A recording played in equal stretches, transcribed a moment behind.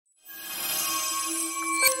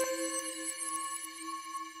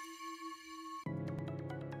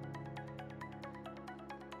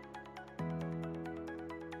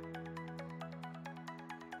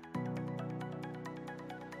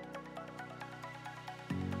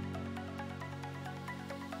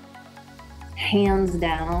hands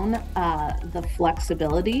down, the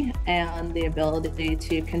flexibility and the ability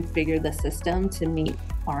to configure the system to meet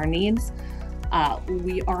our needs.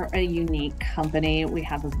 We are a unique company. We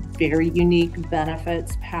have a very unique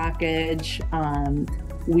benefits package.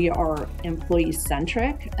 We are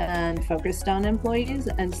employee-centric and focused on employees.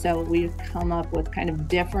 And so we've come up with kind of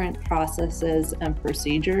different processes and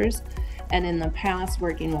procedures. And in the past,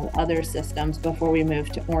 working with other systems before we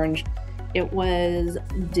moved to Orange, it was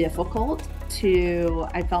difficult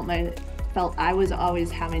I felt I was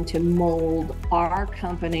always having to mold our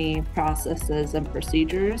company processes and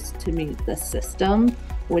procedures to meet the system,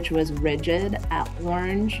 which was rigid. At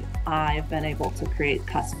Orange, I've been able to create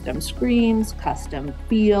custom screens, custom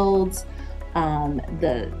fields.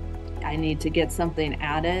 I need to get something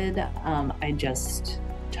added. I just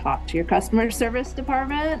talk to your customer service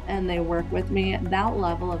department and they work with me. That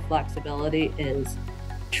level of flexibility is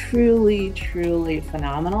truly, truly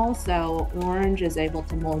phenomenal. So Orange is able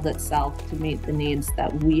to mold itself to meet the needs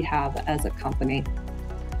that we have as a company.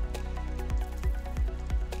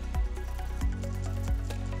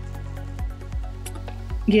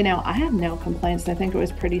 I have no complaints. I think it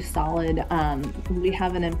was pretty solid. We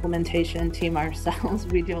have an implementation team ourselves.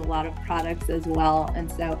 We do a lot of products as well. And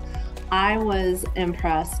so I was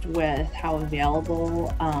impressed with how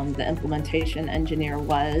available the implementation engineer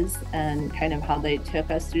was and kind of how they took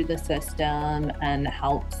us through the system and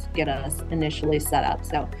helped get us initially set up.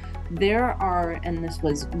 So and this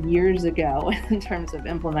was years ago in terms of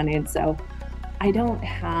implementing, so I don't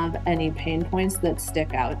have any pain points that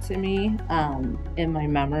stick out to me in my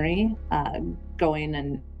memory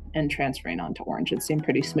going and transferring onto Orange. It seemed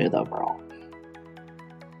pretty smooth overall.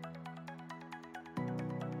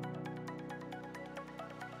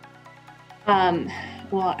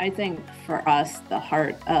 Well, I think for us, the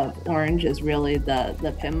heart of Orange is really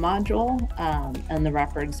the PIM module and the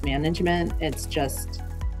records management. It's just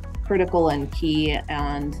critical and key,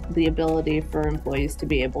 and the ability for employees to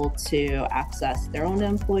be able to access their own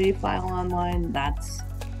employee file online. That's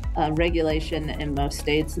a regulation in most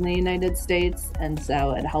states in the United States, and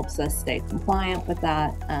so it helps us stay compliant with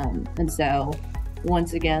that. And so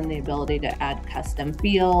once again, the ability to add custom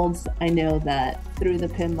fields. I know that through the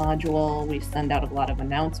PIM module, we send out a lot of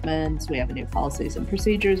announcements. We have new policies and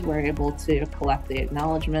procedures. We're able to collect the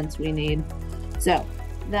acknowledgements we need. So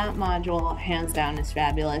that module, hands down, is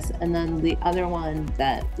fabulous. And then the other one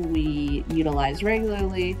that we utilize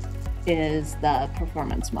regularly is the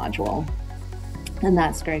performance module. And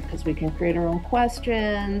that's great because we can create our own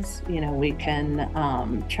questions, we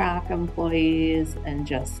can track employees and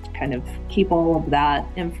just kind of keep all of that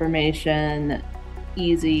information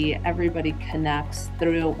easy. Everybody connects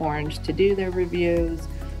through Orange to do their reviews.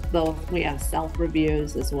 Both we have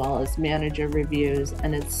self-reviews as well as manager reviews,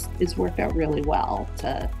 and it's worked out really well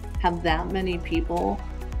to have that many people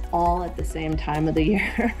all at the same time of the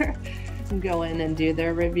year go in and do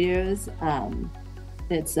their reviews.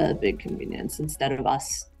 It's a big convenience instead of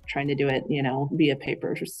us trying to do it, via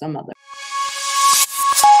paper or some other.